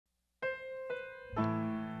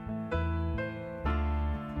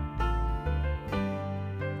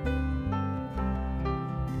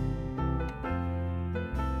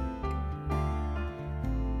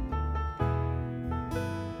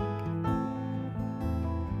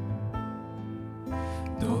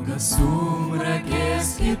Долго в сумраке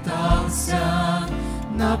скитался,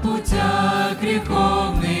 на путях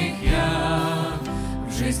греховных я.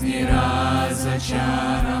 В жизни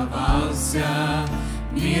разочаровался,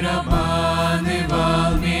 мир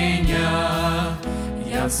обманывал меня.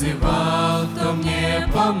 Я взывал, кто мне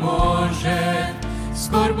поможет,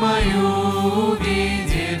 скорбь мою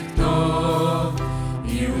увидит кто.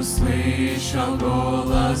 И услышал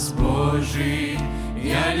голос Божий: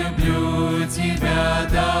 я люблю тебя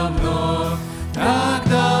давно, так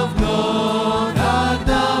давно, так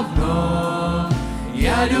давно.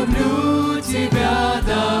 Я люблю тебя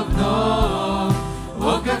давно.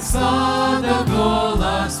 О, как сладок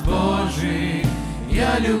голос Божий: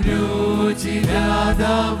 я люблю тебя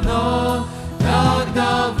давно, так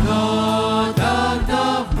давно, так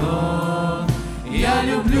давно. Я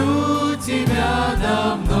люблю тебя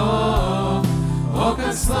давно. О,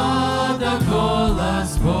 как сладок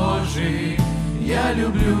голос Божий: я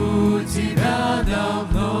люблю тебя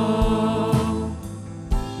давно.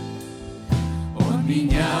 Он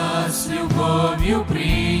меня с любовью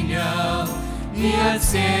принял и от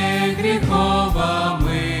всех грехов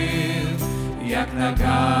омыл. Я к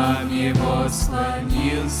ногам Его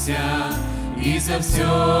склонился и за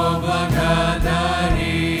все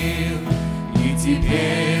благодарил. И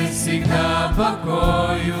теперь всегда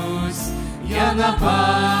покоюсь я на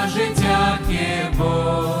пажитях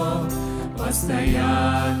Его.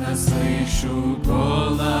 Постоянно слышу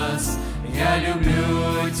голос: я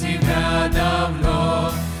люблю тебя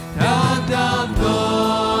давно, так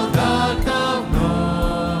давно, так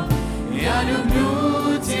давно. Я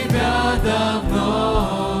люблю тебя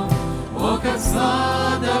давно. О, как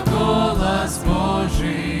сладок голос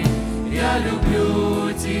Божий: я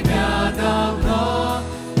люблю тебя давно,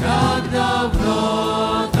 так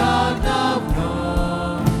давно, так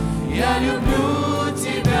давно. Я люблю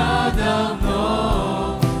тебя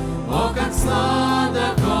давно. О, как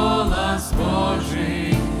сладок голос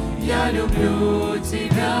Божий: я люблю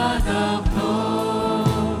тебя давно.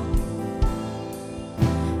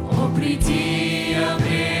 О, приди,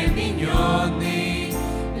 обремененный,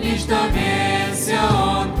 лишь доверься,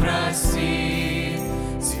 Он простит.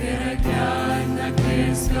 С верой глянь на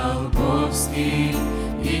крест Голгофский,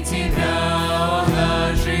 и тебя Он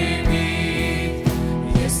оживит.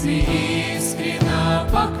 Если искренно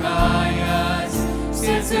покаясь, в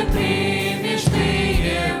сердце примешь ты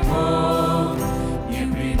Его,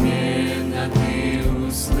 непременно ты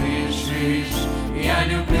услышишь: я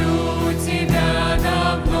люблю тебя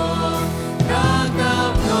давно, так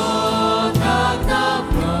давно, так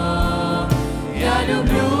давно. Я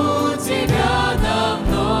люблю тебя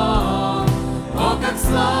давно. О, как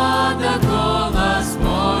сладок голос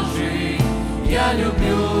Божий: я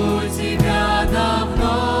люблю тебя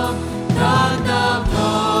давно, так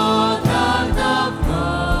давно, так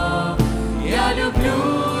давно. Я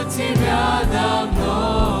люблю тебя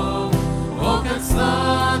давно. О, как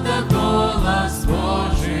сладок голос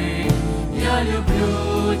Божий: я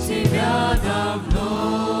люблю тебя давно.